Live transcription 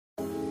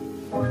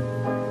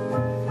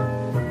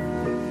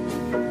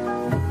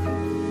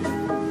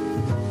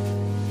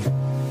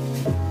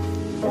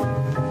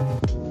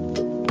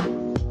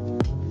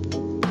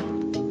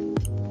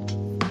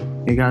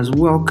Hey guys,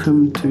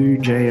 welcome to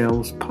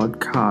JL's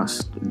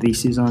podcast.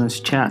 This is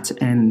Honest Chat,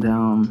 and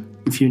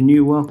if you're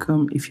new,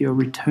 welcome. If you're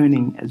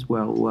returning as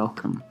well,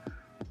 welcome.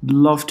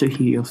 Love to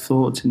hear your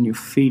thoughts and your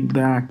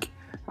feedback,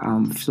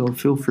 so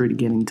feel free to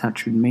get in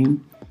touch with me.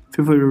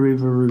 Feel free to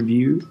leave a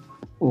review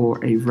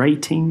or a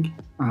rating.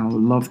 I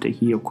would love to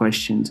hear your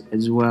questions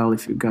as well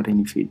if you've got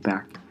any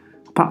feedback.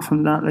 Apart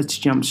from that, let's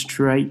jump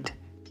straight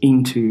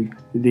into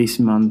this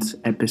month's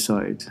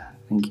episode.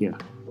 Thank you.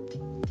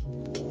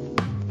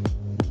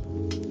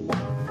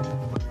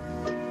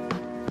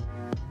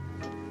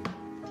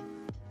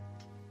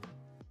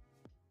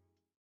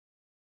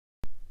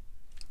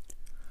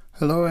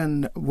 Hello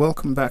and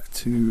welcome back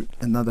to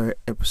another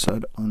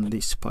episode on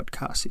this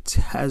podcast. It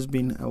has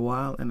been a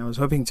while and I was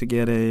hoping to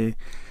get a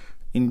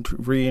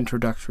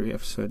reintroductory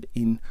episode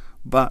in,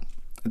 but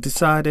I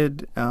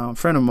decided a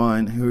friend of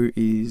mine who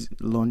is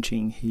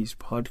launching his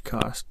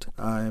podcast,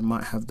 I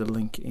might have the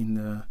link in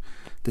the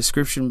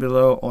description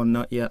below, or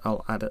not yet,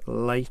 I'll add it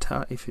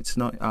later if it's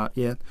not out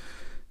yet.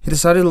 He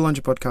decided to launch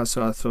a podcast,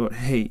 so I thought,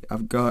 hey,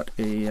 I've got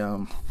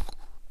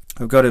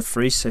a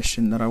free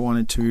session that I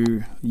wanted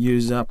to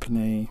use up in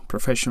a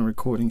professional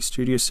recording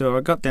studio. So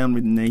I got down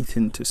with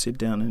Nathan to sit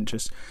down and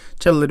just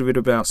chat a little bit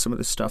about some of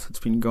the stuff that's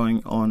been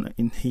going on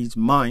in his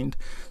mind.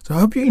 So I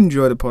hope you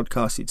enjoy the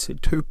podcast. It's a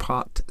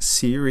 2-part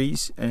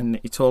series and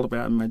it's all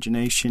about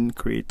imagination,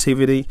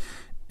 creativity,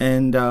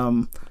 and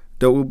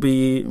there will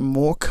be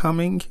more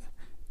coming,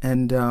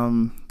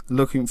 and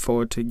looking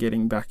forward to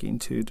getting back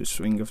into the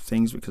swing of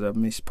things because I've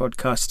missed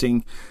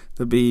podcasting.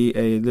 There'll be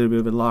a little bit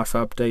of a life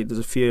update. There's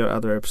a few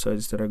other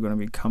episodes that are going to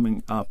be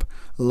coming up.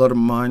 A lot of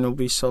mine will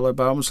be solo,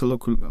 but I'm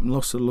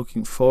also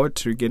looking forward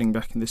to getting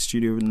back in the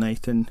studio with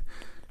Nathan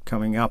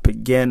coming up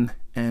again,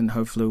 and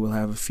hopefully we'll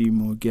have a few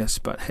more guests.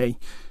 But hey,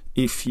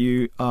 if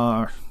you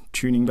are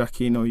tuning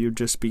back in or you've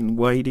just been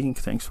waiting,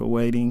 thanks for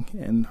waiting,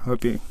 and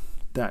hoping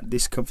that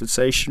this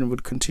conversation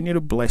would continue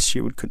to bless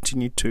you, would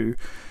continue to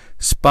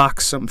spark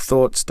some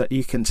thoughts that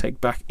you can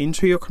take back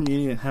into your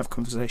community and have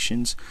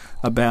conversations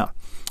about.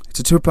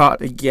 It's a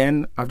 2-part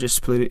again. I've just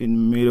split it in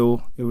the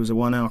middle. It was a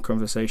 1-hour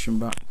conversation,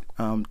 but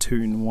 2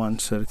 in 1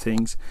 sort of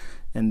things.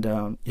 And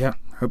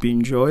hope you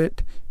enjoy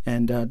it.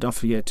 And don't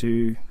forget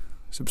to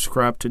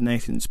subscribe to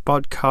Nathan's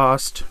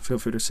podcast. Feel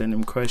free to send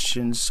him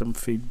questions, some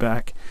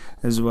feedback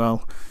as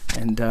well.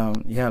 And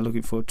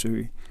looking forward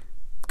to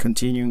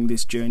continuing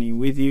this journey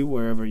with you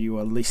wherever you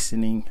are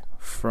listening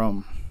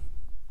from.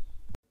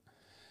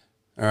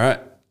 All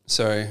right,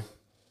 so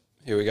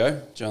here we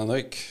go. John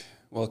Luke,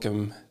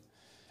 welcome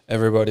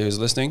everybody who's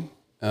listening.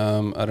 I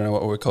don't know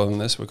what we're calling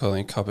this. We're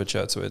calling it Copper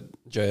Chats with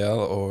JL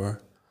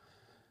or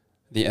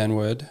the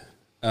N-word.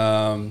 I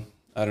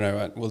don't know,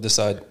 right? We'll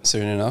decide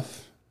soon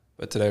enough.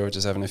 But today we're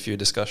just having a few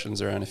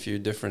discussions around a few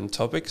different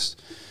topics.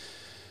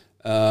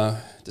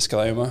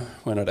 Disclaimer,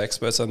 we're not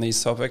experts on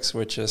these topics.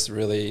 We're just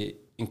really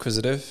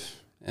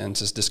inquisitive and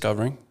just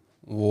discovering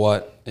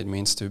what it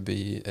means to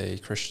be a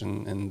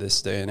Christian in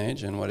this day and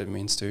age, and what it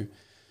means to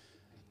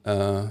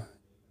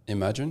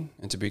imagine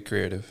and to be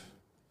creative.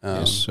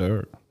 Yes,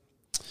 sir.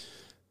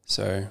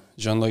 So,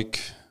 Jean-Luc,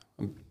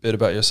 a bit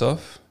about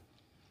yourself,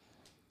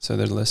 so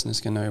that the listeners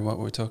can know what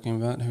we're talking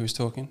about, who's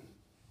talking.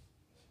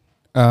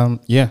 So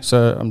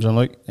I'm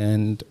Jean-Luc,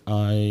 and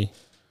I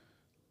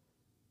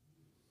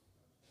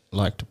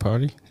like to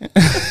party.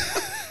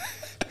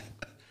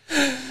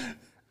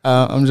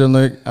 I'm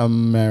Jean-Luc.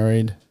 I'm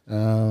married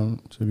to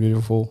a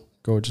beautiful,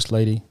 gorgeous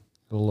lady,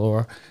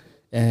 Laura,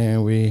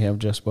 and we have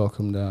just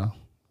welcomed our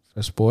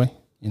first boy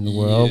in the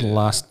world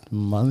last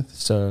month,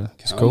 so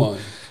it's cool.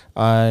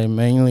 I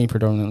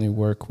predominantly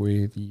work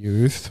with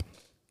youth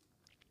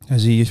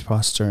as a youth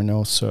pastor and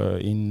also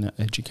in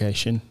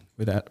education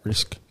with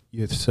at-risk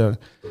youth, so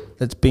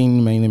that's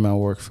been mainly my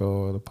work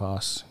for the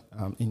past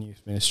in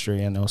youth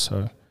ministry, and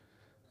also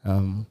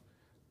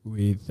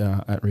with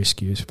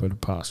at-risk youth for the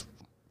past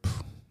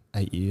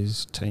 8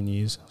 years, 10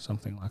 years,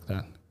 something like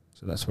that.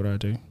 So that's what I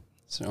do.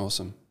 That's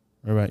awesome.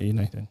 What about you,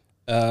 Nathan?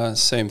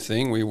 Same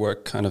thing. We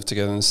work kind of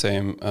together in the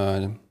same.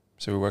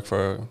 So we work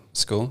for a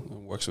school that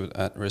works with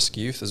at-risk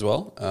youth as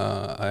well.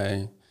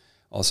 I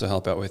also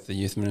help out with the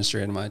youth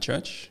ministry in my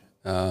church.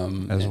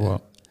 As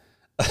well.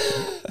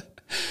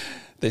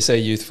 They say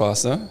youth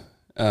pastor,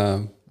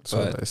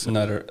 but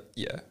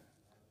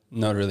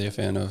not really a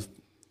fan of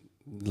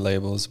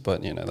labels.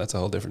 But that's a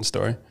whole different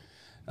story.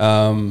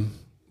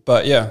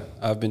 But yeah,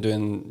 I've been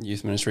doing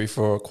youth ministry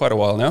for quite a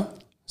while now,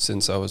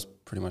 since I was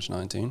pretty much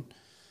 19.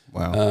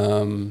 Wow.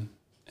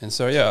 And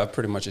so, I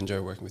pretty much enjoy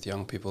working with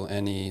young people,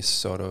 any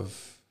sort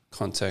of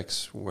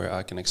context where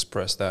I can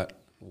express that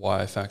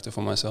why factor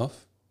for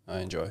myself, I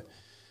enjoy.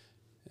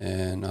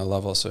 And I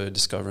love also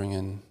discovering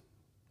and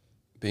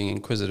being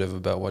inquisitive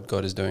about what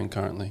God is doing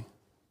currently.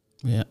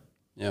 Yeah.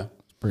 Yeah.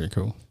 It's pretty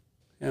cool.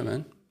 Yeah,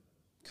 man.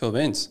 Cool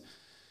beans.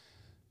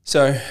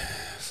 So,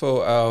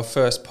 for our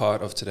first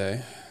part of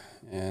today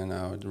and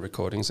our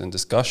recordings and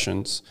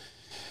discussions,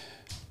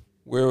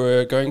 we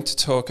were going to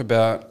talk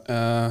about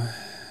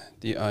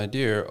the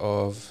idea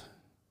of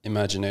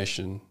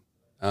imagination.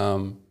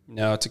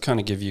 Now, to kind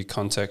of give you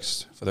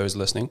context for those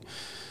listening,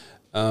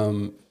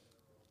 kind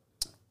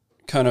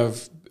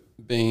of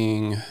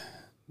being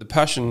the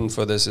passion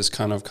for this has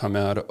kind of come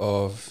out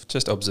of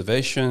just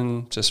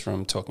observation, just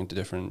from talking to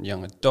different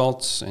young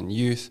adults and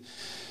youth,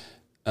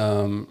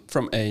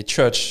 from a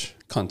church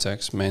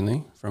context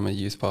mainly, from a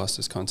youth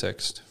pastor's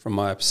context, from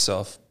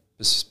myself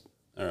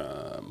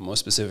more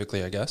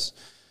specifically, I guess,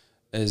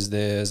 is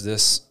there's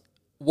this,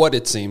 what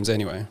it seems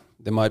anyway,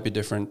 there might be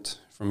different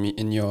from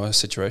in your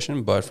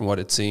situation, but from what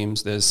it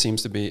seems, there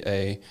seems to be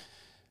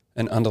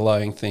an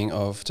underlying thing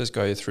of just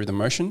go through the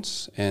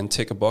motions and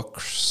tick a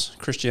box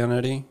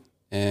Christianity.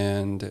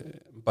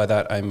 And by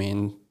that, I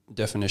mean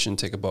definition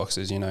tick a box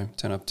is,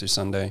 turn up to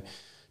Sunday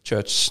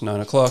church 9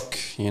 o'clock,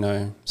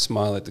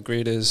 smile at the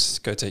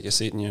greeters, go take a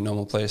seat in your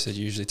normal place that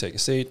you usually take a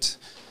seat,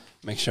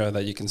 make sure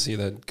that you can see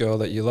the girl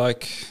that you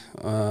like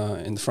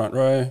in the front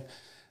row,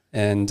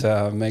 and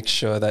make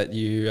sure that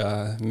you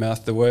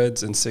mouth the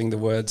words and sing the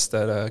words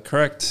that are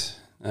correct,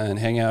 and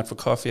hang out for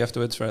coffee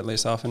afterwards for at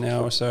least half an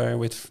hour or so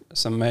with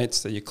some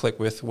mates that you click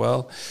with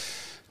well.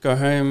 Go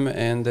home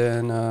and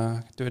then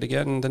do it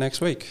again the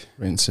next week.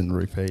 Rinse and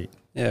repeat.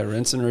 Yeah,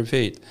 rinse and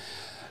repeat.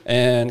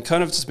 And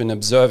kind of just been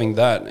observing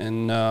that,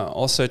 and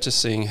also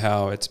just seeing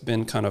how it's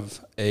been kind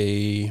of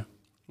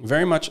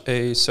very much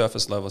a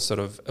surface level sort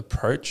of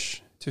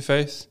approach to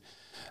faith,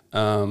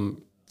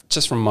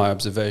 just from my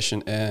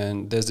observation.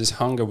 And there's this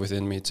hunger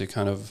within me to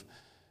kind of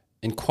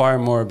inquire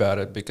more about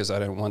it, because I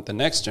don't want the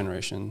next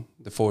generation,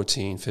 the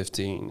 14,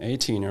 15,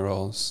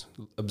 18-year-olds,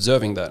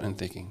 observing that and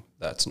thinking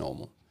that's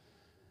normal,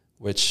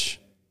 which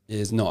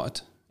is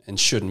not and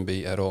shouldn't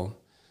be at all.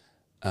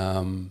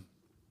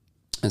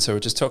 And so we're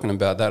just talking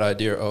about that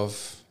idea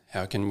of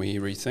how can we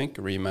rethink,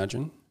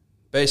 reimagine,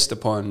 based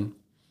upon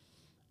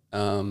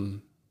the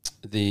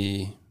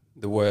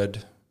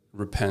word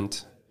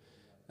repent,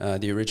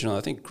 the original,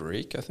 I think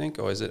Greek,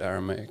 or is it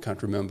Aramaic? I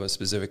can't remember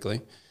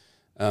specifically.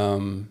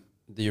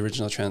 The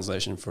original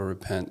translation for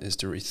repent is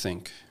to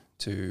rethink,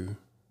 to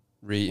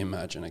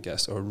reimagine, I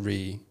guess, or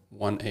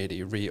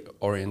 180,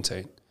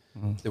 reorientate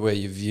the way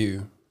you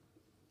view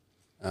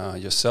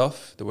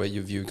yourself, the way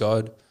you view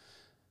God,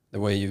 the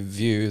way you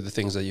view the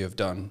things that you have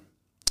done.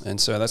 And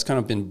so that's kind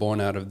of been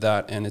born out of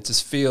that, and it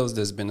just feels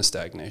there's been a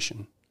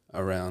stagnation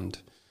around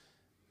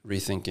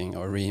rethinking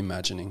or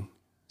reimagining.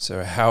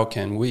 So how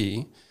can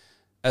we,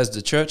 as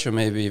the church, or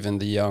maybe even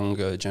the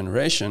younger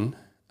generation,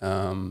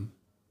 reimagine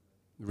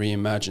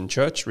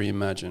church,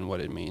 reimagine what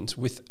it means,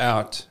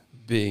 without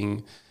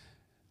being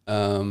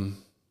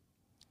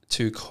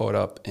too caught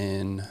up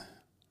in,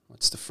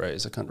 what's the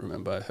phrase? I can't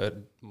remember. I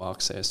heard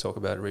Mark Sayers talk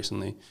about it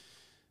recently.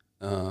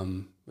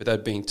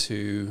 Without being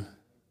too,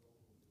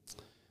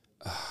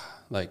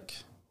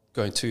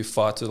 going too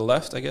far to the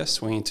left, I guess,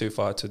 swinging too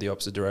far to the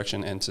opposite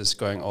direction, and just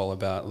going all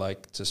about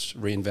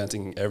just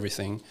reinventing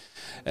everything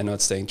and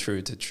not staying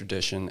true to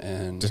tradition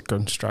and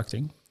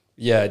Deconstructing.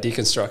 Yeah,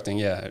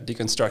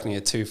 deconstructing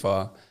it too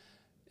far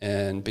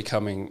and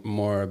becoming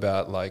more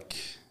about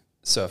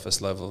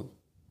surface level,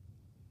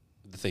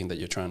 the thing that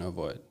you're trying to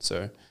avoid.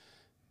 So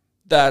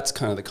that's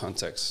kind of the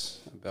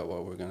context about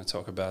what we're going to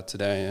talk about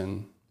today.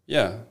 And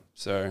yeah,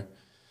 so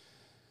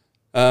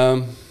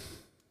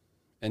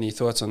any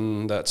thoughts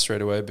on that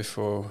straight away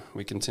before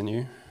we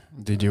continue?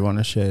 Did you want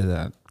to share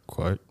that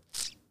quote,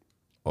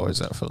 or is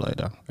that for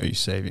later? Are you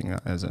saving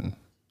that as an...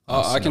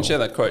 I can share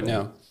that quote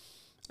now.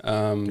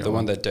 The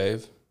one that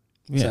Dave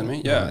sent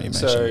me. Yeah.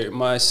 So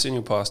my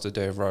senior pastor,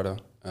 Dave Ryder.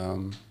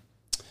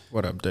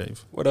 What up,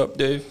 Dave? What up,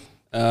 Dave?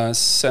 I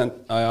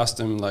asked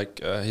him,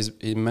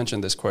 he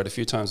mentioned this quote a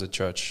few times at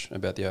church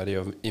about the idea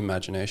of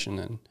imagination,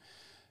 and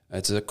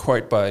it's a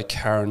quote by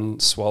Karen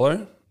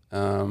Swallow,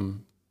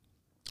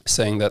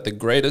 saying that the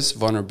greatest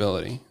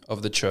vulnerability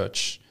of the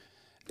church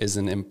is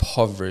an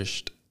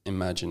impoverished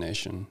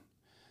imagination.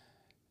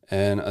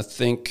 And I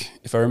think,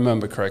 if I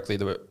remember correctly,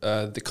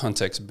 the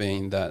context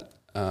being that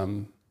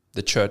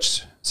the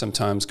church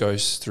sometimes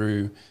goes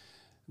through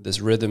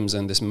this rhythms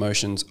and this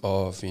motions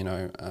of,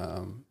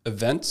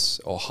 events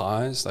or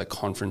highs, like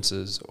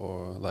conferences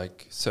or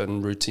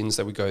certain routines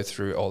that we go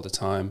through all the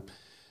time.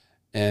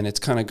 And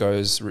it kind of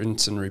goes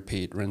rinse and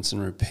repeat,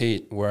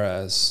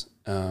 whereas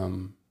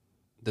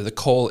the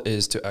call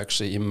is to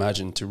actually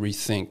imagine, to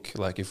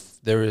rethink,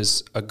 if there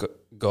is a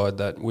God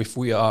that, if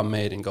we are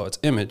made in God's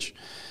image,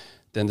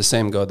 then the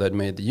same God that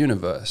made the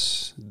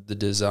universe, that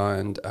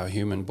designed our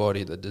human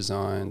body, that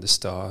designed the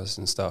stars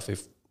and stuff,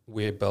 if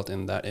we're built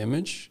in that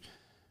image,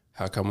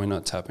 how come we're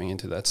not tapping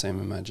into that same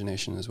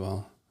imagination as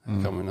well?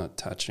 How come we're not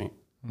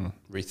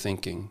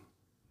rethinking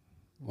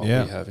what we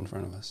have in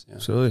front of us? Yeah.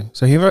 Absolutely.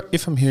 So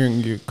if I'm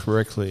hearing you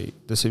correctly,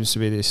 there seems to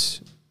be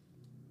this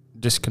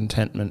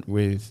discontentment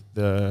with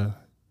the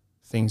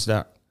things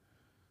that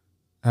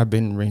have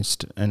been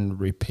rinsed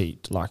and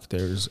repeat.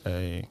 There's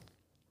a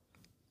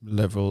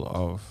level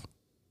of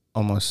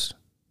almost,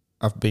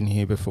 I've been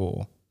here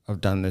before, I've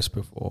done this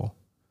before,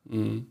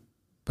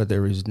 but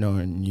there is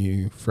no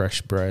new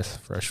fresh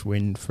breath, fresh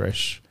wind,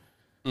 freshness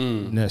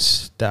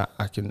that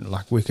I can,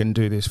 we can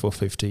do this for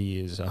 50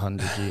 years,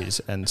 100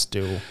 years and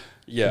still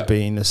Yeah.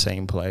 be in the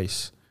same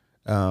place,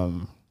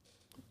 kind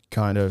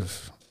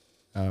of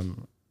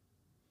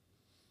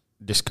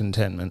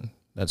discontentment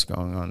that's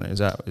going on. Is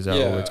that what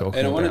we're talking about?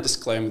 And I want to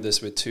disclaim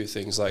this with two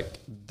things. Like,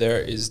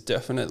 there is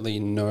definitely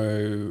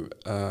no,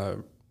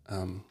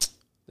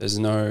 there's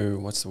no,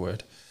 what's the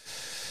word?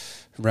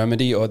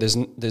 Remedy, or there's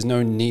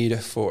no need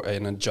for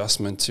an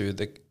adjustment to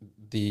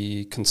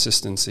the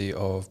consistency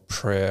of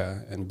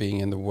prayer and being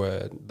in the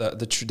Word.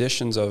 The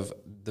traditions of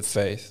the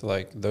faith,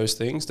 like those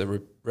things,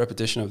 the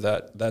repetition of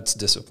that's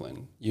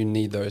discipline. You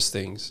need those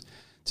things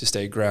to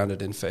stay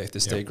grounded in faith, to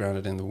stay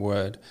grounded in the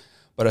Word.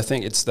 But I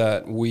think it's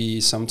that we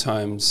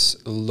sometimes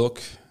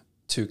look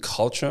to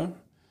culture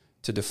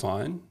to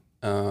define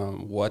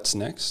what's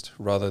next,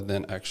 rather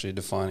than actually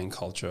defining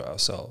culture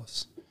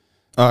ourselves.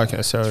 Oh,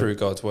 okay, so Through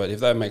God's Word,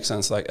 if that makes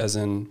sense. Like, as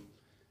in,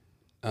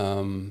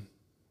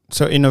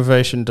 so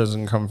innovation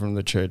doesn't come from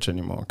the church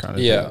anymore, kind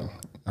of. Yeah. thing.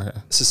 Okay.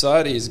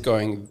 Society is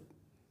going,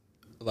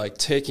 like,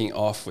 taking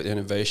off with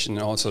innovation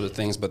and all sorts of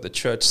things, but the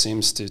church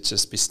seems to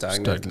just be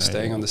stagnating,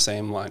 staying on the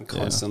same line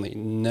constantly,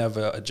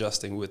 never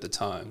adjusting with the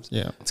times.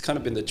 Yeah. It's kind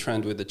of been the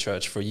trend with the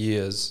church for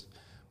years,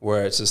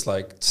 where it's just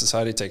like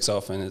society takes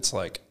off and it's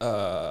like,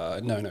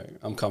 no,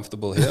 I'm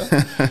comfortable here.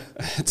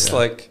 It's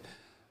like,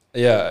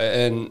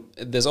 and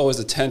there's always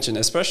a tension,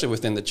 especially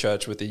within the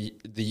church, with the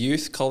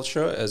youth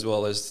culture as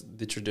well as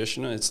the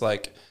traditional. It's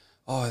like,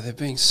 they're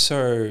being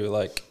so,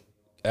 like,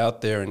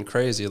 out there and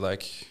crazy,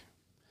 like,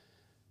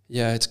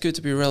 it's good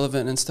to be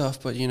relevant and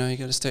stuff, but, you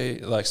got to stay,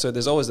 like, so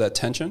there's always that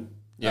tension.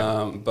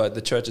 But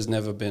the church has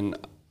never been,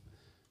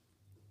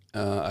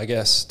 I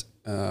guess,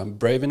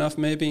 brave enough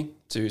maybe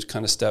to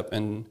kind of step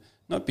and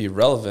not be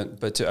relevant,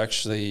 but to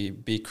actually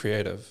be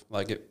creative.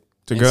 Like,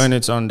 to go in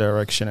its own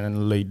direction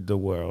and lead the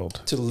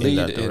world. To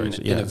lead in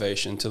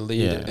innovation, to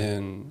lead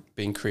in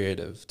being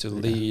creative, to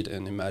lead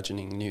in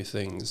imagining new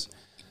things.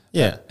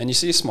 Yeah. And you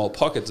see small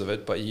pockets of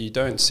it, but you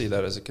don't see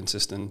that as a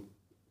consistent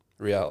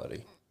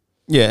reality.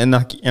 Yeah, and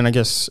I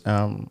guess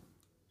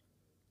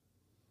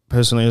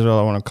personally as well,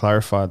 I want to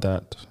clarify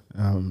that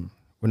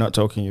we're not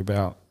talking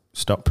about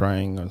stop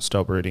praying and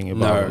stop reading your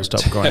Bible and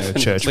stop going to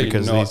church,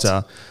 because these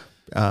are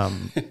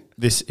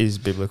this is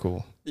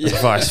biblical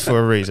advice for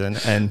a reason,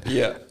 and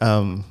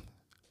and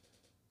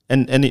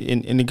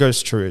it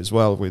goes true as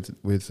well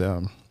with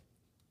a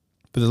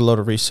lot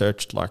of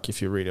research. Like,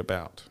 if you read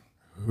about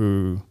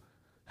who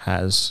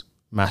has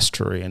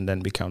mastery and then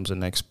becomes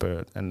an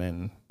expert, and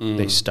then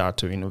they start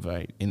to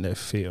innovate in their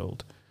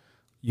field,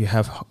 you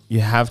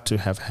have to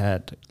have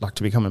had, like,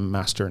 to become a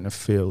master in a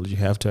field, you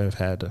have to have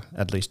had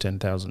at least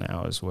 10,000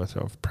 hours worth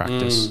of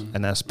practice,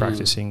 and that's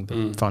practicing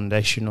the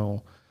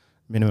foundational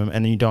minimum,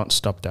 and you don't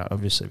stop that,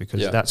 obviously,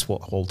 because that's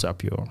what holds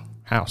up your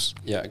house.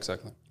 Yeah,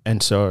 exactly.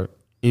 And so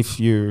if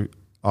you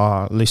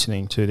are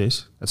listening to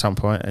this at some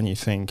point and you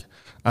think,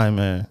 I'm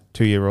a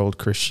 2-year-old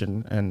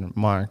Christian and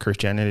my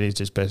Christianity is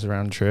just based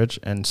around church,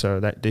 and so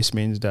that this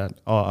means that,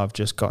 I've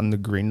just gotten the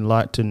green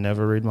light to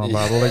never read my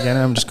Bible again,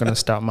 I'm just going to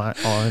start my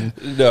own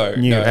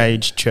new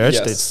age church.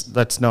 Yes.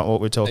 That's not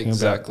what we're talking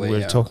about.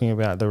 We're yeah. talking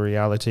about the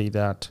reality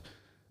that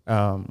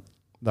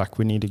like,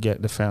 we need to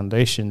get the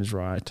foundations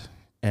right,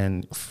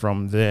 and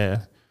from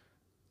there,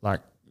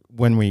 like,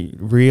 when we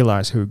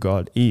realize who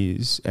God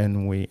is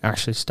and we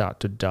actually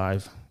start to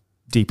dive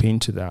deep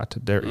into that,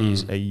 there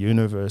is a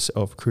universe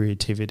of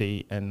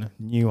creativity and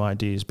new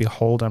ideas.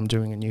 Behold, I'm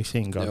doing a new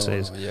thing, God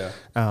says.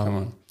 Come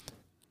on.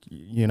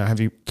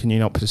 Can you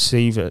not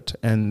perceive it?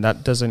 And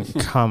that doesn't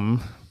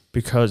come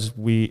because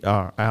we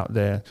are out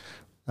there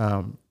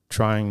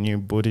trying new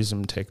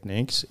Buddhism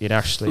techniques. It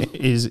actually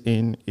is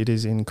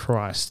in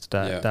Christ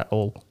that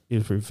all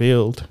is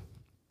revealed.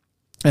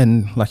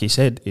 And like he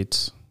said,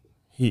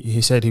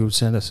 he said he would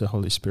send us the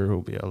Holy Spirit, who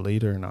will be our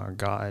leader and our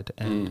guide.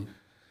 And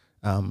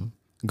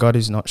God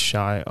is not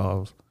shy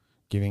of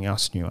giving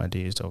us new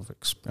ideas, of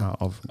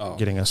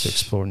getting us to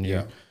explore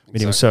new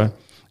mediums. Exactly.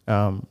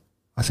 So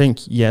I think,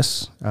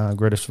 yes,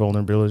 greatest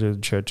vulnerability of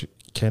the church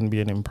can be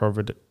an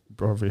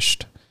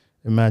impoverished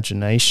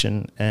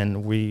imagination,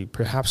 and we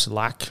perhaps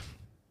lack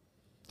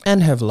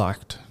and have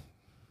lacked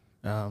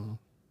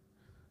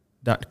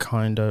that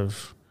kind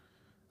of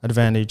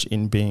advantage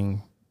in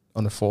being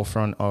on the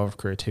forefront of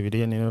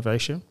creativity and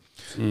innovation.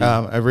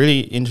 A really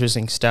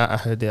interesting stat I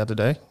heard the other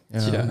day,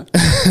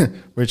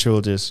 which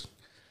will just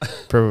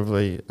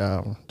probably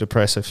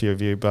depress a few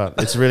of you, but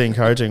it's really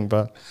encouraging.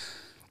 But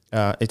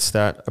it's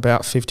that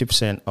about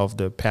 50% of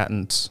the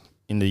patents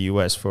in the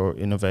US for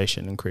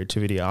innovation and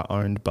creativity are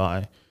owned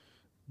by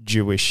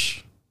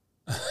Jewish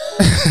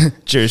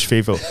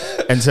people,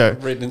 and so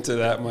read into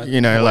that, much,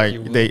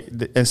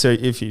 and so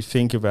if you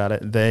think about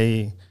it,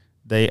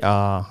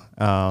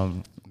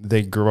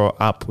 they grow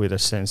up with a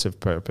sense of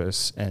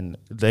purpose, and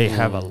they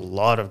have a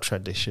lot of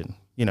tradition.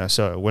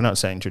 So we're not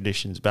saying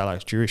traditions bad,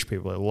 like Jewish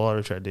people, a lot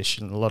of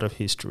tradition, a lot of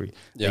history.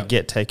 They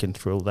get taken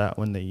through that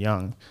when they're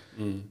young.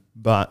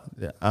 But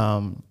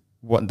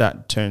what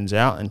that turns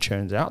out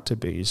to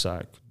be is,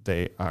 like,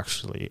 they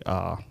actually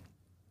are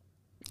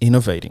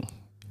innovating,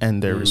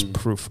 and there is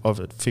proof of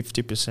it.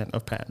 50%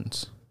 of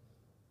patents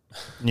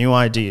new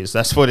ideas.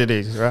 That's what it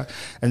is, right?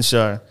 And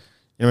so,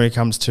 when it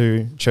comes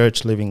to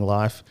church living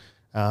life,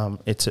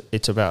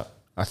 it's about,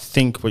 I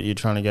think what you're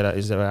trying to get at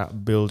is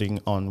about building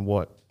on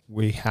what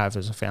we have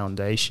as a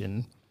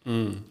foundation,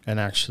 and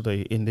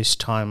actually in this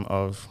time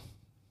of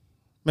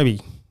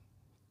maybe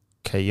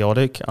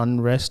chaotic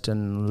unrest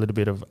and a little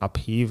bit of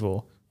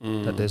upheaval,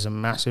 that there's a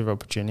massive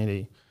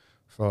opportunity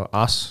for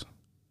us,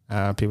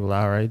 people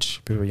our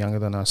age, people younger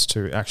than us,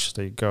 to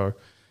actually go,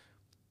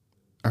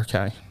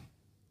 okay,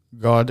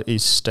 God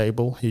is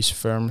stable, he's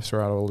firm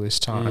throughout all this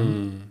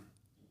time.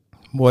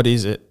 What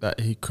is it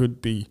that he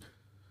could be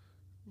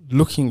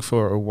looking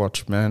for a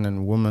watchman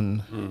and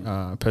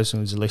woman, person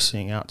who's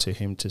listening out to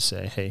him to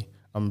say, hey,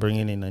 I'm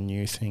bringing in a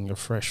new thing, a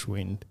fresh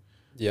wind.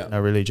 Yeah. I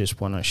really just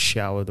want to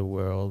shower the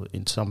world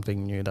in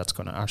something new that's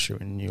going to usher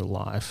in new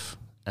life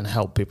and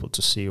help people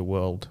to see a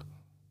world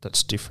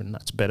that's different,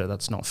 that's better,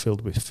 that's not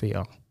filled with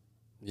fear.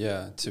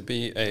 Yeah, to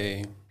be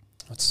I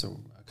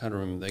can't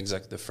remember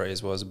the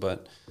phrase was,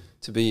 but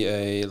to be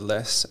a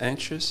less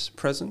anxious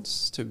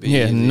presence, to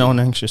be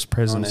non-anxious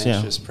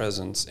presence,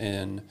 presence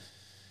in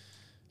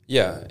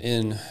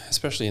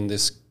especially in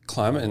this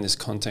climate, in this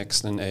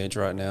context and age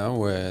right now,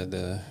 where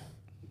the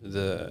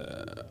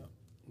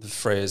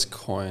phrase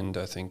coined,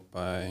 I think,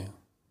 by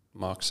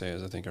Mark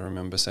Sayers, I think I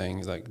remember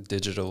saying, like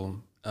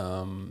digital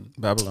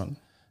Babylon.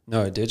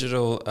 No,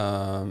 digital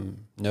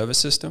nervous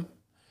system,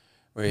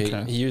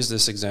 where he used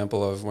this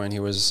example of when he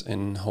was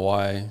in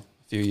Hawaii a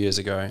few years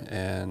ago,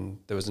 and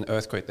there was an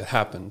earthquake that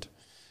happened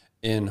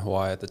in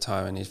Hawaii at the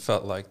time, and he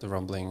felt like the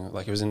rumbling,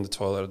 like he was in the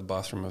toilet or the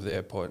bathroom of the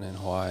airport in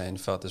Hawaii and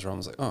felt this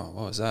rumble. He was like, oh,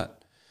 what was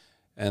that?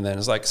 And then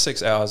it's like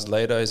 6 hours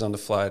later, he's on the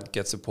flight,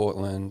 gets to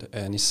Portland,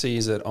 and he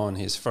sees it on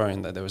his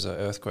phone that there was an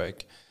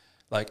earthquake.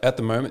 Like at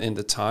the moment, in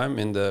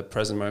the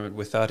present moment,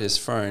 without his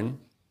phone,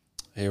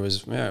 it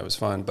was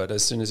fine. But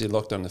as soon as he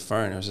locked on the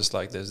phone, it was just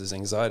like there's this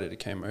anxiety that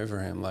came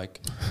over him. Like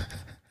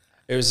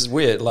it was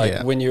weird.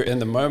 Like when you're in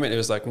the moment, it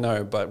was like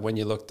no. But when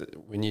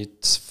you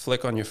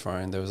flick on your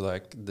phone, there was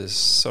like this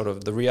sort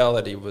of, the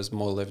reality was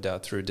more lived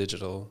out through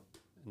digital.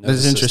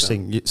 That's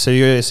interesting. So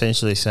you're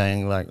essentially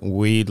saying like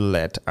we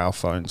let our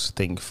phones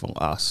think for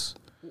us.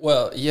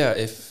 Well, yeah.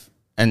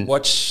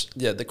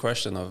 The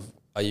question of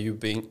are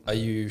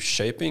you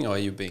shaping or are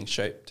you being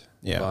shaped?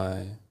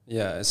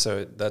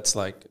 So that's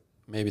like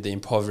maybe the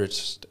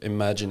impoverished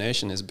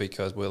imagination is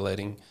because we're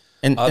letting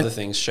other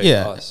things shape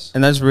us.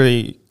 And that's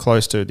really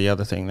close to the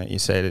other thing that you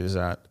said, is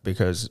that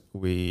because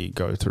we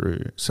go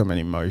through so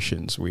many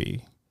emotions,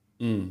 we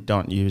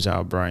don't use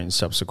our brains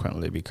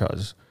subsequently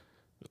because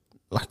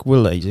like we're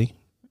lazy.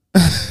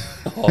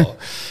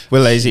 We're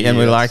lazy and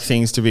we like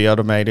things to be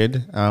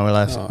automated. We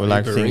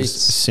like things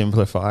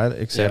simplified,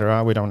 etc.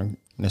 Yeah. We don't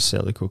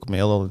necessarily cook a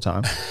meal all the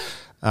time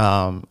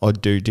or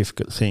do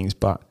difficult things.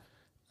 But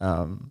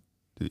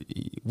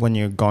when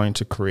you're going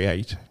to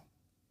create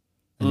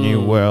a new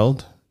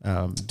world,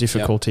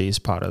 difficulty is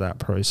part of that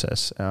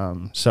process.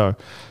 I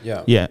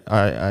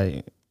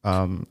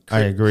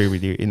agree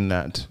with you in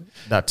that.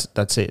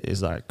 That's it.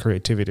 Is like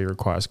creativity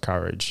requires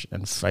courage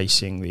and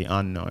facing the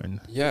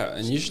unknown. Yeah,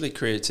 and usually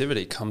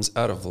creativity comes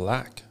out of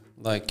lack.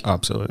 Like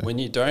absolutely, when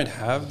you don't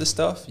have the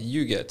stuff,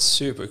 you get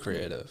super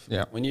creative.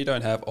 Yeah. When you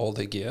don't have all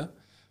the gear,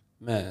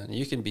 man,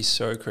 you can be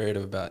so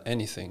creative about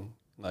anything,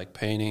 like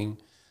painting.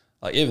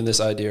 Like even this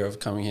idea of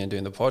coming here and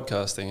doing the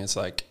podcast thing, it's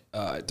like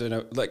I don't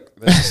know, like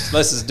let's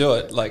just do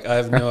it. Like I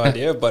have no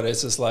idea, but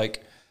it's just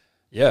like,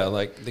 yeah,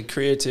 like the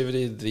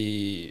creativity,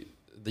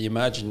 the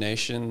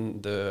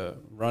imagination, the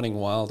running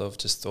wild of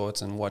just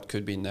thoughts and what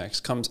could be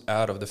next comes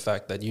out of the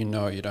fact that you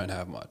don't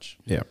have much.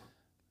 Yeah.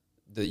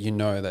 That you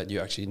know that you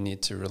actually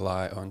need to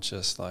rely on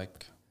just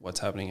like what's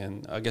happening.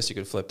 And I guess you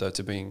could flip that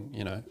to being,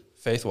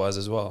 faith-wise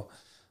as well.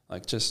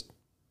 Like just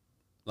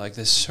like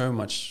there's so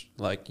much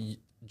like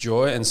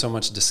joy and so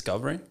much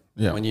discovery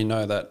when you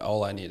know that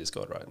all I need is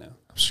God right now.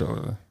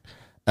 Absolutely.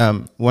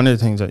 One of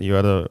the things that you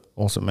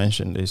also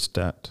mentioned is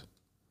that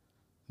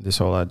this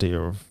whole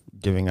idea of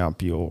giving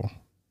up your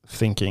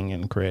thinking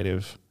and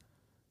creative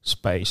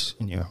space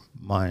in your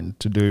mind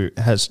to do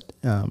has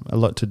a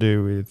lot to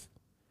do with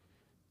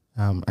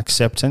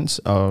acceptance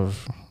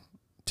of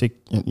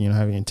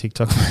having a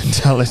TikTok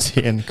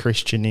mentality and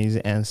Christianese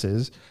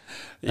answers,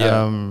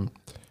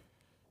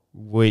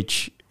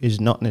 which is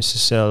not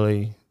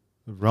necessarily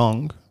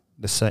wrong.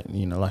 The same,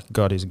 like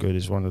God is good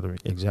is one of the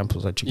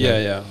examples that you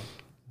gave. Yeah.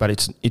 But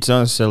it's not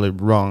necessarily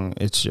wrong.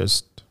 It's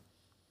just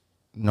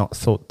not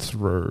thought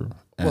through.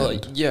 Well,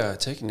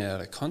 taking it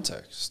out of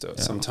context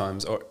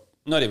sometimes, or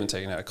not even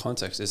taking it out of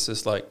context. It's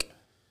just like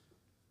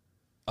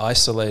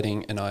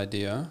isolating an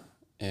idea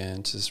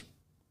and just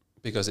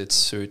because it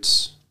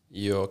suits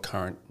your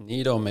current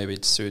need, or maybe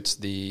it suits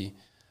the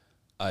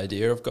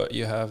idea of God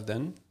you have.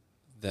 Then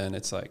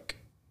it's like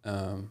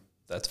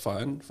that's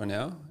fine for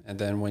now. And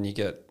then when you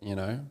get,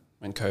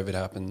 when COVID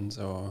happens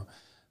or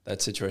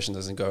that situation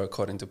doesn't go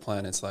according to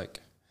plan, it's like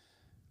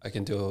I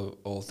can do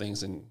all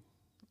things in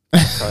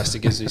Christ who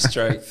gives me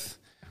strength.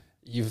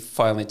 You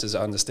finally just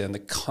understand the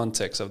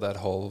context of that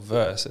whole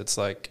verse. It's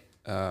like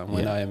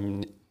when I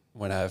am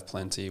when I have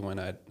plenty, when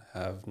I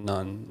have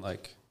none.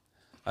 Like,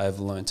 I have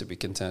learned to be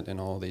content in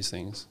all these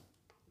things.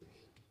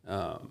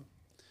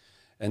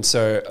 And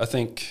so I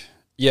think,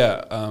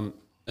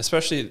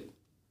 especially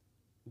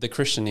the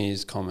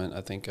Christianese comment,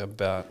 I think,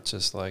 about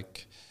just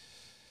like,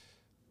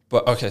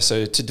 but okay,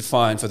 so to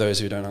define for those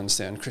who don't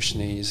understand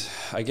Christianese,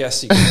 I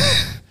guess you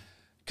can,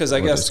 because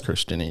I guess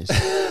Christianese.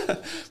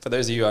 For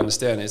those of you who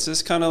understand, it's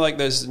just kind of like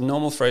those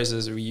normal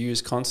phrases we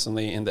use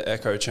constantly in the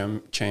echo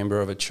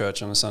chamber of a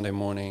church on a Sunday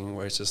morning,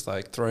 where it's just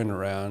like thrown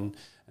around,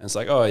 and it's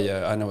like, oh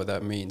yeah, I know what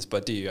that means,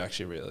 but do you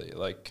actually really?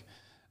 Like,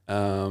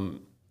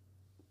 and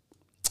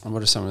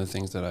what are some of the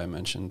things that I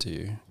mentioned to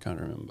you? Can't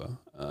remember.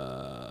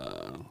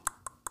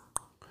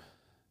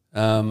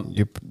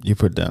 You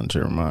put down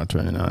Jeremiah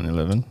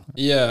 29:11.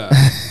 Yeah,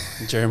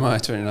 Jeremiah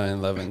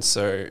 29:11.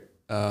 So.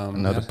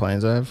 Know the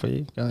plans I have for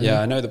you?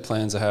 I know the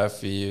plans I have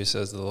for you,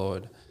 says the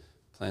Lord.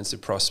 Plans to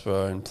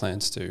prosper and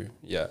plans to,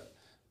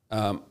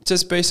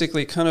 just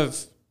basically kind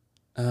of,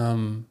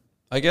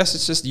 I guess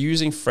it's just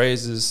using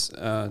phrases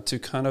to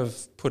kind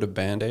of put a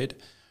Band-Aid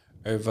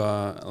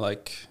over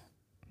like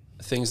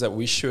things that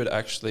we should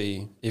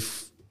actually,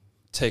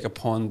 take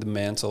upon the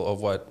mantle of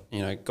what,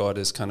 God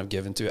has kind of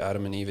given to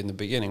Adam and Eve in the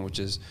beginning, which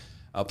is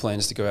our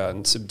plans to go out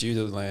and subdue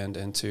the land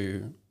and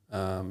to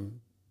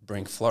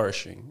bring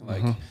flourishing.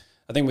 Like,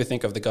 I think we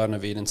think of the Garden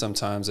of Eden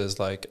sometimes as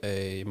like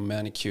a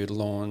manicured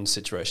lawn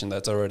situation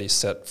that's already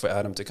set for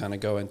Adam to kind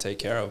of go and take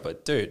care of.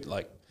 But dude,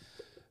 like,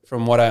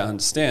 from what I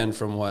understand,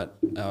 from what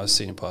our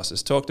senior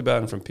pastors talked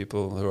about, and from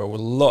people who are a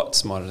lot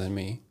smarter than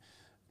me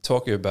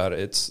talking about it,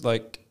 it's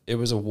like it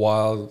was a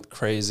wild,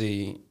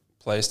 crazy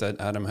place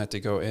that Adam had to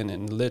go in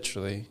and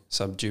literally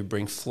subdue,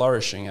 bring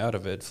flourishing out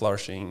of it.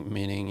 Flourishing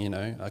meaning,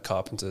 a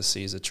carpenter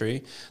sees a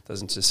tree,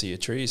 doesn't just see a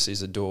tree, he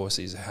sees a door,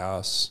 sees a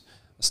house.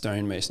 A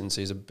stonemason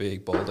sees a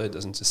big boulder,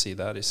 doesn't just see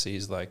that, he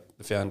sees like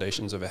the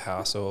foundations of a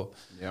house or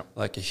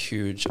like a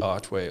huge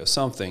archway or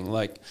something.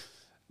 Like,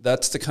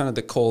 that's the kind of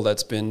the call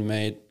that's been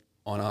made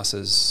on us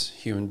as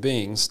human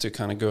beings to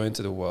kind of go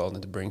into the world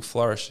and to bring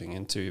flourishing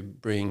and to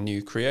bring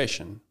new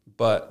creation.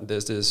 But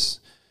there's this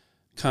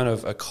kind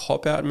of a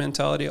cop-out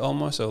mentality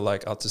almost, or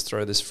like, I'll just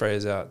throw this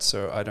phrase out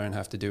so I don't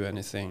have to do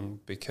anything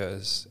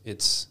because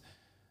it's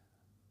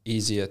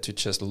easier to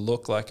just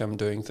look like I'm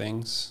doing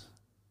things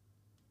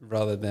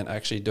rather than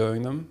actually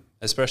doing them,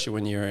 especially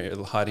when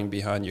you're hiding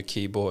behind your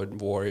keyboard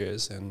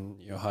warriors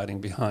and you're hiding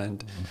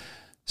behind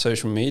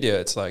social media.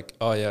 It's like,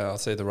 oh yeah, I'll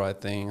say the right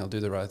thing, I'll do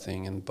the right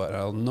thing, but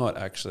I'll not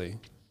actually.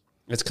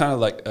 It's kind of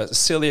like a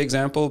silly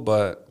example,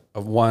 but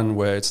of one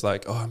where it's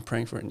like, oh, I'm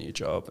praying for a new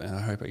job and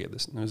I hope I get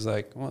this. And it was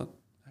like, well,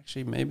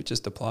 actually maybe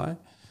just apply.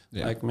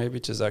 Yeah. Like, maybe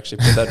just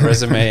actually put that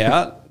resume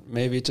out.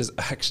 Maybe just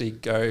actually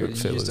go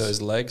use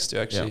those legs to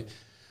actually,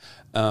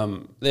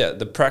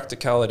 the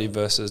practicality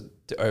versus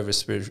the over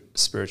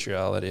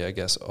spirituality, I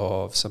guess,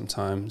 of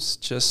sometimes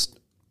just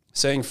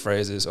saying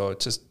phrases or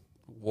just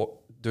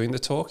doing the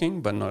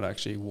talking, but not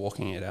actually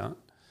walking it out,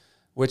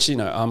 which,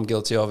 I'm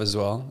guilty of as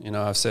well.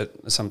 I've said,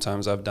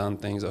 sometimes I've done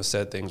things, I've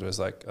said things where it's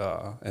like,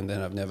 and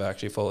then I've never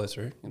actually followed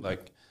through.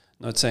 Like,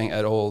 not saying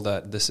at all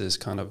that this is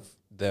kind of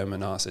them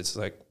and us. It's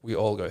like, we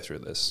all go through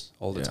this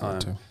all the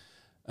time.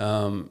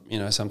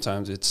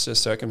 Sometimes it's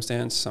just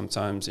circumstance.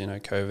 Sometimes,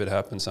 COVID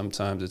happens.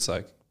 Sometimes it's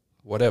like,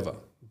 whatever.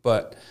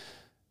 But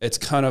it's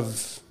kind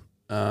of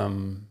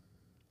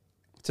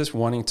just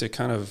wanting to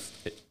kind of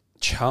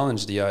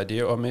challenge the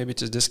idea, or maybe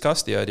to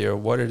discuss the idea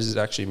of what it does it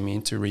actually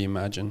mean to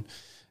reimagine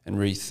and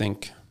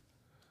rethink.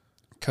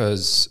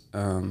 Because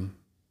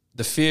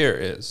the fear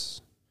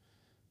is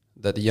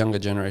that the younger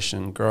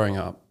generation growing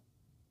up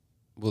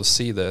will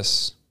see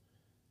this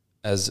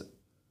as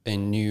a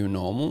new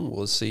normal.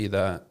 Will see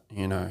that,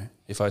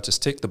 if I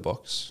just tick the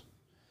box,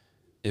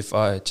 if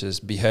I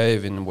just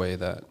behave in a way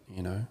that,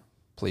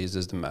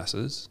 pleases the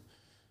masses,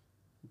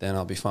 then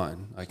I'll be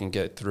fine. I can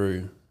get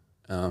through,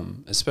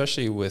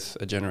 especially with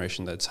a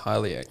generation that's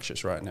highly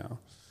anxious right now,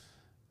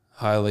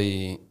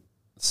 highly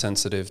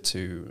sensitive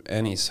to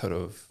any sort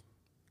of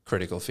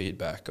critical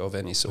feedback of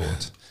any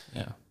sort.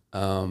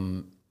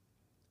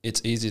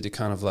 It's easy to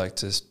kind of like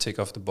to tick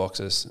off the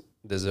boxes.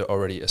 There's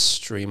already a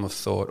stream of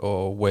thought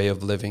or way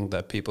of living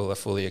that people are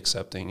fully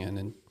accepting,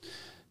 and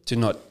to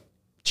not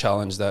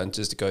challenge that and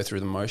just to go through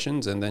the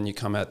motions. And then you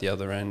come out the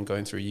other end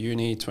going through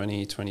uni.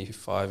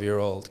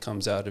 25-year-old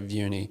comes out of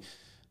uni,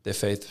 their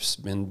faith's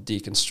been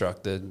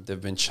deconstructed, they've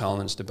been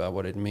challenged about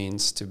what it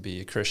means to be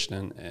a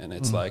Christian, and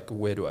it's like,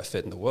 where do I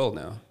fit in the world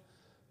now?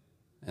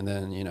 And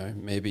then,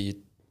 maybe you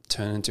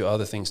turn into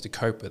other things to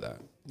cope with that.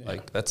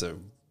 Like, that's a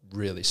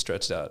really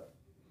stretched out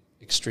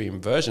extreme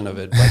version of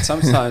it, but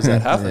sometimes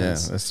that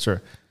happens. Yeah, that's true.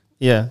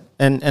 Yeah,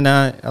 and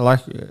I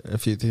like a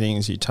few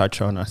things you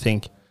touch on. I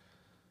think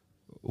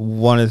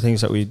one of the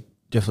things that we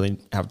definitely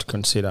have to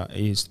consider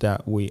is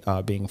that we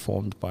are being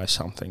formed by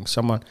something.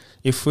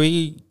 If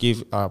we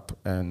give up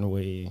and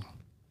we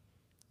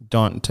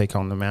don't take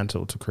on the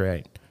mantle to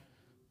create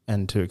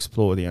and to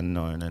explore the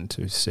unknown and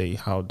to see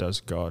how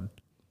does God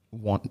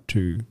want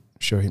to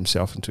show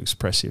himself and to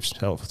express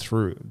himself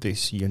through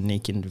this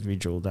unique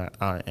individual that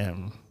I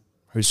am,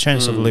 whose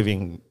chance of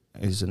living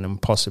is an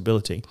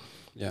impossibility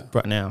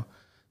right now,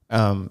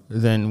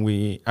 then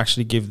we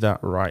actually give that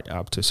right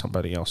up to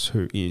somebody else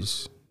who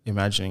is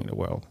imagining the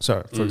world.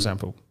 So, for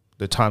example,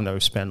 the time that we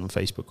spend on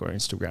Facebook or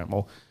Instagram,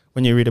 or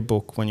when you read a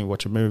book, when you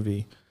watch a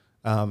movie,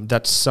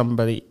 that's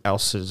somebody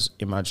else's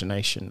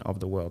imagination of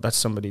the world. That's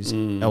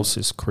somebody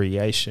else's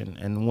creation.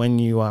 And when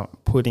you are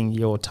putting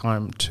your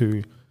time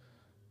to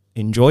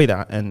enjoy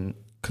that and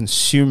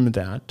consume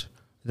that,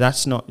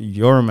 that's not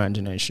your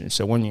imagination.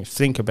 So when you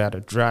think about a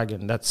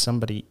dragon, that's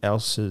somebody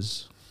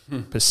else's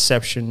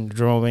perception,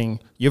 drawing.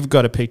 You've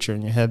got a picture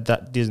in your head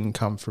that didn't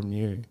come from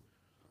you.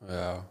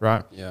 Wow.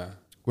 Right? Yeah.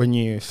 When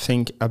you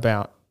think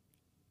about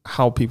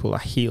how people are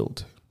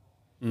healed,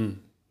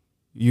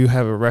 you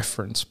have a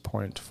reference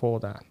point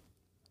for that.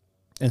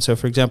 And so,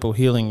 for example,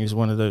 healing is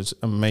one of those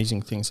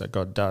amazing things that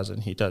God does,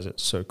 and he does it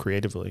so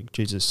creatively.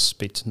 Jesus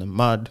spits in the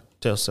mud,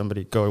 tells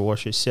somebody, go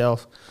wash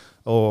yourself,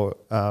 or,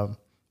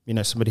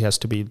 somebody has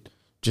to be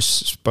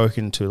just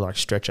spoken to, like,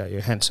 stretch out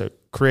your hand. So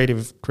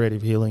creative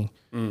healing,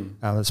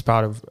 that's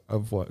part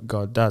of what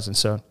God does. And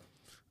so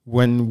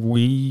when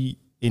we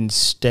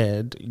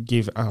instead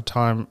give our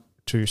time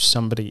to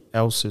somebody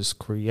else's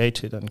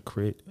created and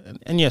create,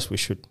 and yes, we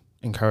should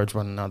encourage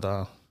one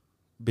another,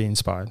 be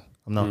inspired.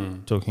 I'm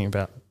not talking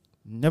about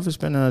never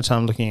spend any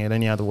time looking at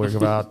any other work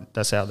of art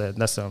that's out there.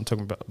 That's what I'm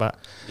talking about. But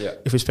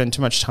if we spend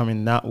too much time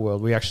in that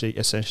world, we actually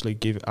essentially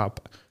give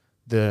up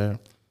the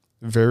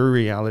very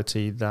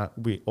reality that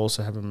we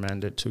also have a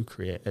mandate to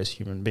create as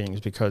human beings,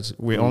 because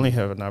we only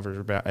have an average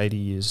of about 80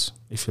 years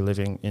if you're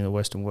living in the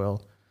Western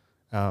world.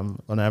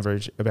 On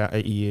average, about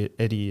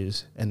 80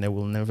 years, and there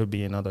will never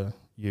be another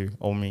you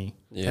or me,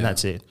 and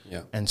that's it.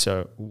 Yeah. And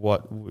so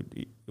what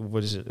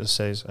is it that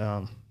says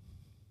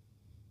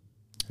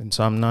in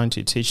Psalm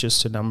 90, teach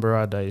us to number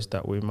our days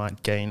that we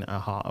might gain a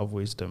heart of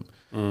wisdom.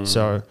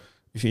 So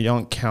if you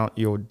don't count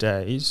your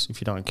days, if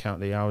you don't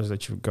count the hours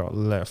that you've got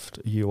left,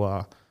 you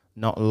are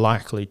not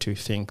likely to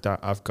think that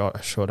I've got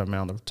a short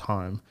amount of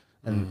time,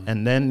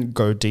 and then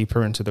go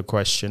deeper into the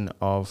question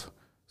of,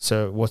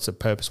 so what's the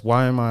purpose?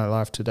 Why am I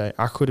alive today?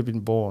 I could have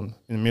been born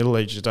in the Middle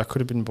Ages. I could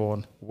have been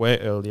born way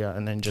earlier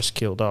and then just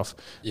killed off.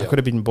 I could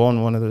have been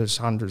born one of those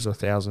hundreds or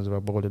thousands of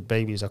aborted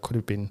babies. I could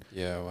have been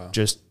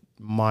just,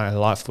 my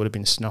life would have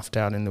been snuffed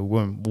out in the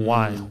womb.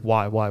 Why?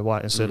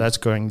 And so that's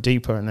going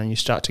deeper, and then you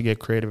start to get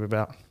creative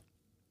about,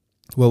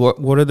 well,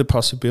 what are the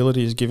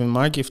possibilities given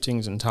my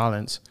giftings and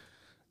talents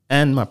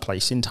and my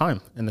place in time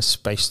and the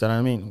space that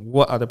I'm in?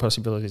 What are the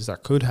possibilities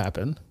that could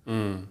happen?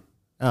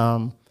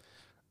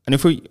 And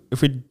if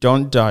we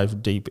don't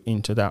dive deep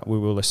into that, we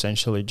will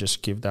essentially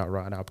just give that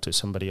right up to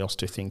somebody else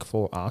to think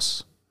for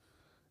us.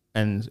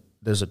 And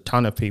there's a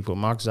ton of people.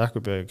 Mark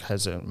Zuckerberg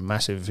has a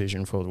massive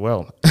vision for the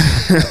world.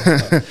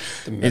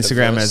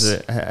 Instagram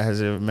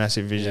has a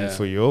massive vision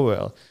for your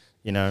world.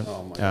 You know,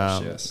 oh my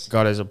gosh, yes.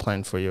 God has a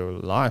plan for your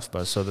life,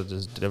 but so that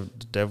there's the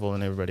devil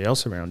and everybody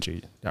else around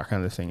you, that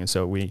kind of thing. And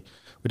so we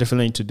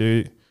definitely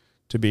need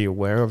to be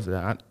aware of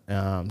that,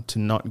 to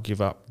not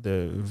give up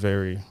the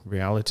very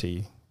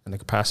reality and the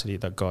capacity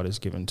that God has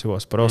given to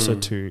us, but also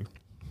to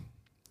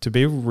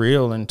be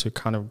real and to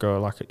kind of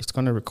go, like, it's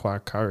going to require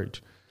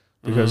courage,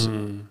 because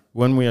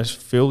when we are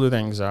filled with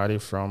anxiety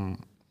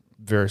from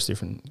various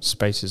different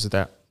spaces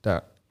that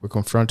we're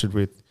confronted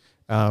with,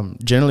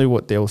 generally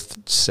what they'll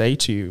say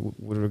to you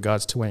with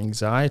regards to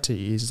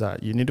anxiety is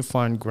that you need to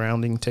find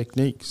grounding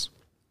techniques.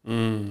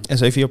 And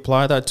so if you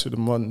apply that to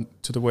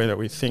the way that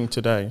we think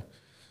today,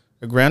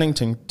 a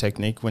grounding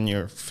technique when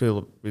you're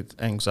filled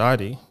with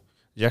anxiety,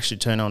 you actually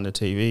turn on the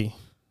TV.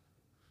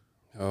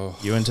 Oh.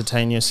 You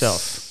entertain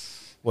yourself.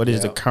 What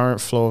is the current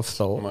flow of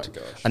thought? Oh my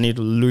gosh. I need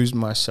to lose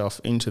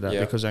myself into that,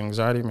 because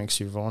anxiety makes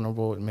you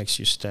vulnerable. It makes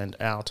you stand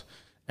out,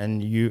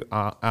 and you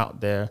are out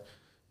there.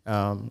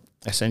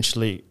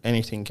 Essentially,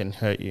 anything can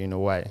hurt you in a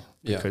way.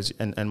 Because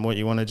and what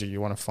you want to do,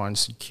 you want to find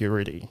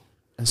security.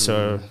 And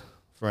so,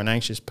 for an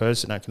anxious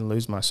person, I can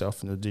lose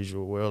myself in the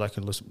digital world. I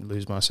can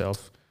lose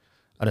myself.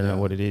 I don't know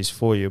what it is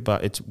for you,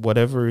 but it's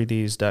whatever it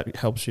is that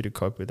helps you to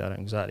cope with that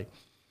anxiety.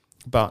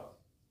 But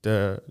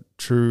the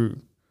true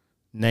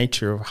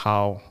nature of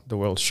how the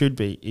world should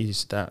be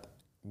is that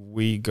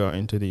we go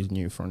into these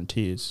new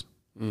frontiers.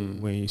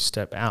 We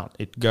step out.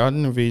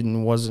 Garden of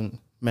Eden wasn't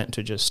meant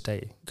to just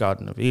stay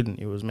Garden of Eden.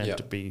 It was meant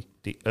to be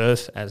the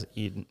earth as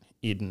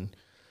Eden.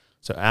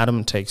 So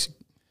Adam takes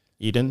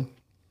Eden,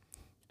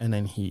 and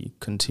then he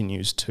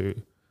continues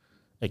to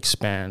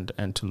expand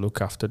and to look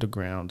after the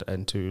ground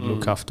and to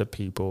look after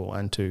people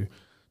and to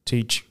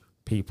teach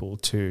people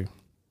to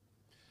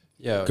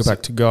go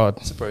back to God.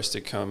 It's supposed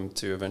to come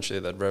to eventually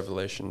that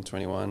Revelation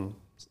 21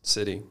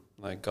 city,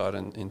 like God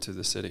into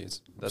the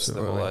cities. That's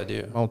Absolutely. The whole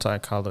idea.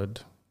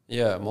 Multicolored.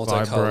 Yeah,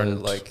 multicolored,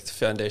 like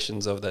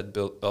foundations of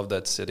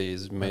that city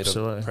is made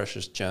of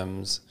precious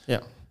gems.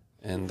 Yeah.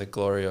 And the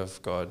glory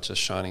of God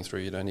just shining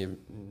through. You don't even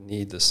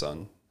need the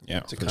sun.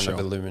 To kind of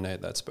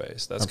illuminate that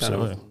space. That's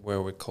Absolutely. Kind of where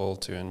we're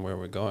called to and where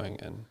we're going.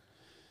 And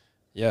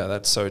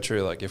that's so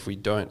true. Like if we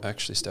don't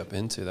actually step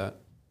into that,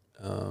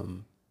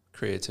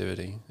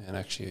 creativity. And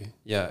actually,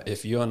 yeah,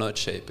 if you're not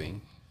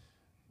shaping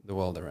the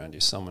world around you,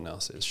 someone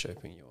else is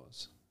shaping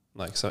yours.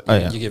 Like, so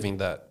you're giving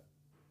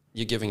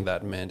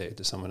that mandate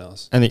to someone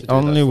else. And the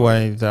only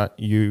way that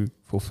you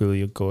fulfill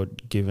your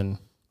God-given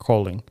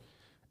calling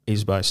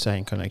is by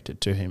staying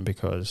connected to Him,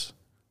 because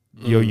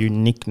your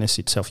uniqueness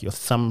itself, your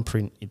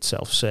thumbprint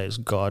itself says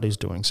God is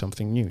doing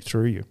something new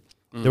through you.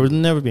 There will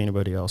never be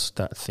anybody else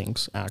that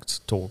thinks, acts,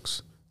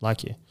 talks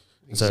like you.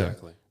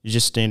 Exactly. So you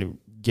just need to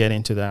get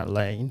into that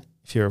lane.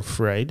 If you're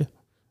afraid,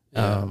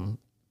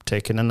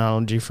 take an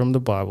analogy from the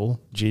Bible.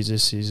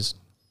 Jesus is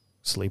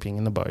sleeping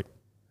in the boat.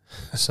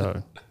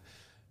 So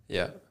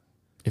yeah,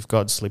 if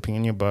God's sleeping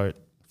in your boat,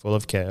 full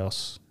of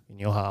chaos, in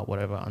your heart,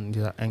 whatever,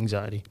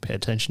 anxiety, pay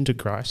attention to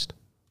Christ.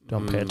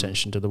 Don't pay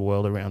attention to the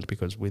world around,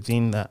 because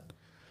within that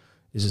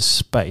is a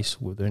space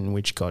within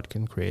which God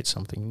can create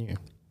something new.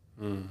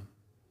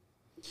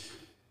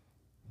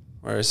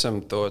 What are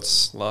some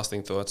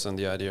lasting thoughts on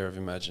the idea of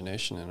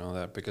imagination and all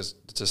that? Because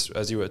just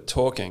as you were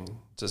talking,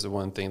 just the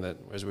one thing that,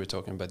 as we were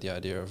talking about the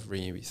idea of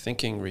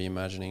rethinking,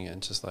 reimagining,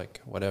 and just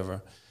like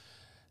whatever,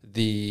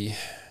 the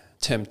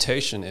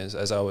temptation is,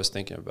 as I was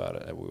thinking about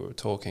it, and we were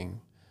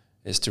talking,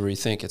 is to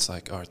rethink. It's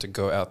like, all right, to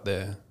go out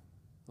there,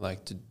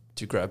 like to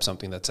grab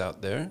something that's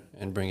out there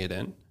and bring it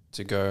in,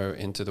 to go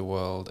into the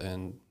world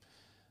and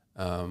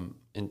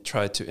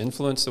try to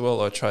influence the world,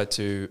 or try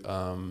to,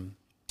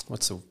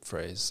 what's the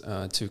phrase,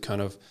 to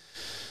kind of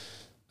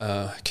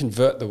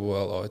convert the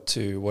world or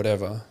to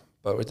whatever.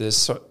 But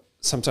there's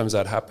sometimes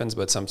that happens,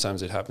 but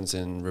sometimes it happens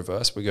in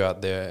reverse. We go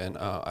out there and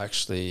are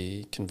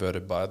actually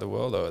converted by the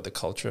world or the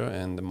culture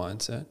and the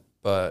mindset.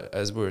 But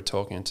as we were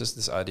talking, just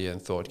this idea and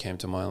thought came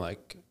to mind,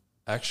 like,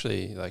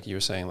 actually, like you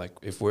were saying, like,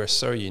 if we're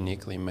so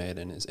uniquely made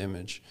in His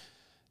image,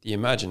 the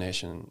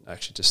imagination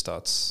actually just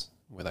starts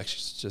with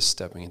actually just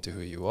stepping into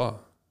who you are.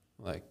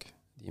 Like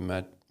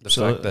the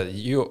fact that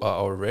you are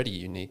already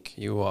unique,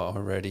 you are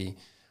already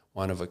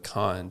one of a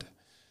kind.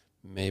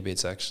 Maybe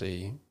it's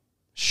actually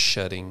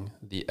shedding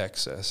the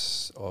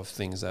excess of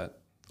things that,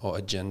 or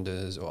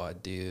agendas or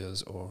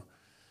ideas, or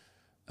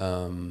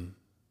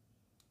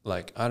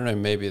like, I don't know,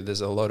 maybe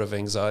there's a lot of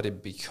anxiety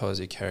because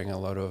you're carrying a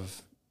lot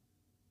of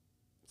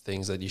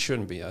things that you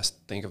shouldn't be. I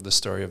think of the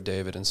story of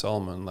David and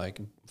Solomon, like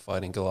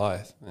fighting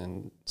Goliath,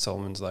 and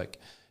Solomon's like,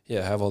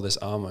 yeah, have all this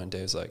armor, and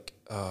David's like,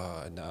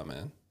 oh, nah,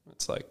 man,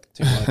 it's like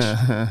too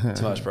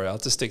much, bro. I'll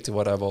just stick to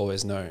what I've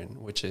always known,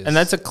 which is... And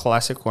that's a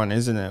classic one,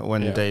 isn't it?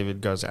 When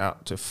David goes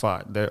out to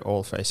fight, they're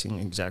all facing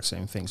the exact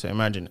same thing. So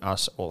imagine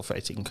us all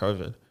facing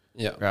COVID.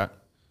 Yeah. Right?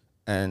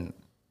 And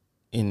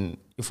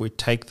if we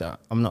take that,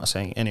 I'm not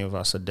saying any of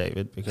us are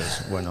David,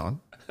 because we're not.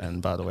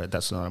 And by the way,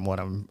 that's not what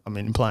I'm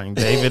implying.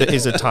 David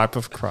is a type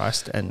of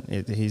Christ, and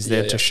he's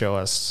there to show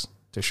us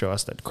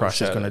that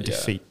Christ is going to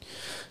defeat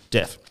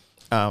death.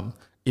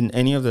 In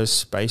any of those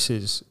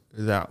spaces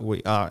that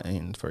we are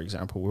in, for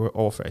example, we're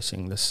all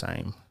facing the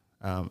same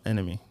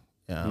enemy.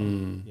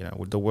 You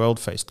know, the world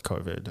faced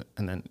COVID,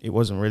 and then it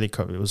wasn't really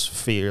COVID; it was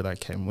fear that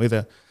came with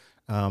it.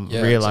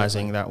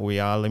 Realizing that we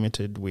are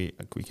limited, we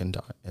can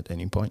die at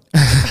any point.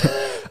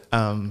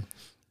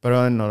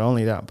 But not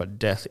only that, but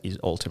death is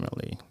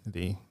ultimately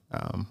the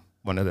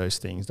one of those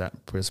things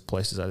that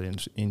places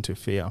us into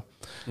fear.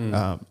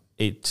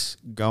 It's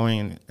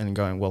going,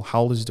 well,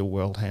 how is the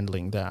world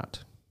handling that?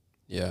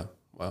 Yeah,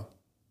 wow.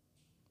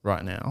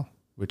 Right now,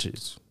 which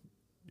is,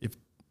 if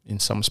in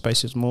some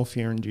spaces more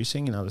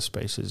fear-inducing, in other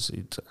spaces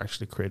it's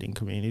actually creating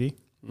community.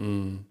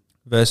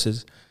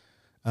 Versus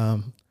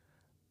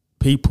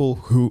people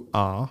who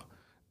are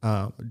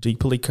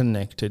deeply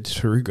connected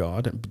through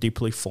God, and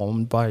deeply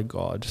formed by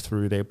God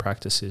through their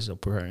practices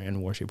of prayer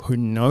and worship, who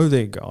know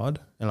their God,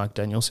 and like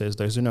Daniel says,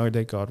 those who know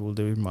their God will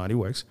do mighty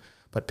works.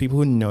 But people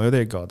who know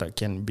their God, that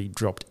can be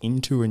dropped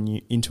into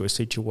a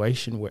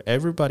situation where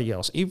everybody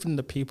else, even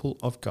the people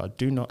of God,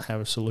 do not have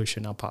a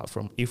solution apart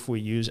from, if we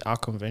use our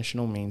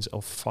conventional means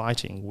of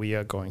fighting, we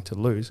are going to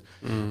lose.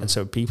 And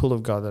so people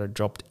of God that are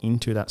dropped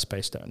into that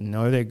space, that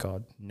know their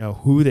God, know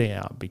who they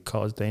are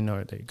because they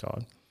know their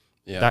God,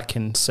 that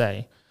can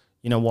say,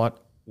 you know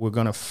what, we're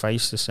going to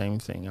face the same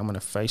thing. I'm going to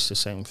face the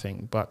same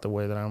thing, but the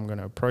way that I'm going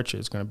to approach it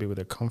is going to be with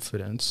a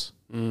confidence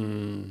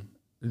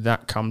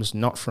that comes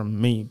not from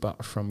me,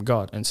 but from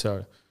God. And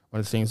so one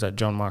of the things that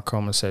John Mark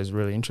Comer says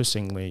really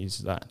interestingly is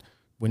that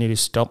we need to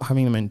stop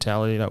having the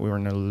mentality that we're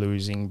in a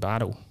losing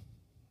battle.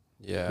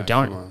 Yeah, we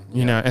don't,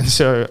 you know. And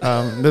so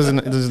there's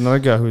another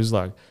guy who's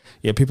like,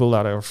 people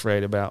that are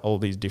afraid about all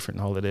these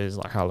different holidays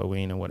like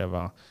Halloween or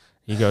whatever.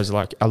 He goes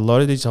like, a lot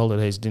of these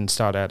holidays didn't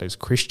start out as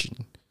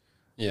Christian.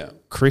 Yeah.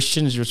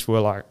 Christians just were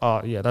like,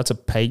 oh, yeah, that's a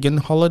pagan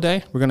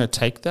holiday. We're going to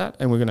take that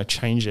and we're going to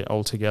change it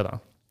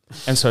altogether.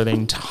 And so the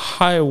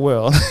entire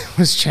world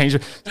was changed.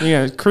 You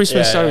know,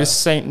 Christmas started with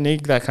Saint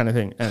Nick, that kind of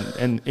thing.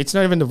 And it's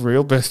not even the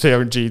real birthday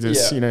of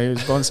Jesus. Yeah. You know, he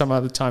was born some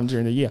other time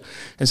during the year.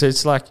 And so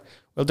it's like,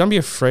 well, don't be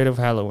afraid of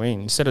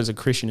Halloween. Instead, as a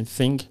Christian,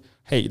 think,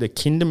 hey, the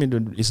kingdom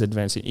is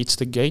advancing. It's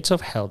the gates of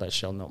hell that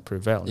shall not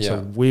prevail. And so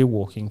we're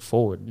walking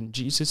forward. And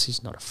Jesus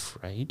is not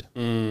afraid.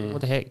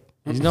 What the heck?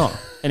 He's not.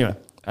 Anyway,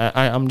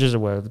 I'm just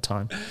aware of the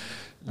time.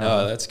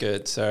 No, that's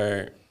good.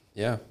 So,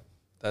 yeah,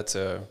 that's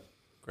a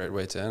great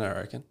way to end, I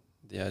reckon.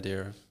 The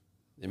idea of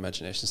the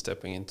imagination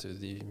stepping into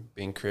the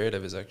being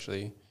creative is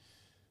actually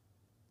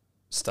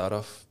start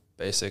off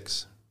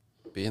basics,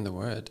 be in the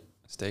Word,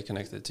 stay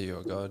connected to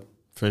your God.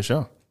 For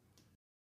sure.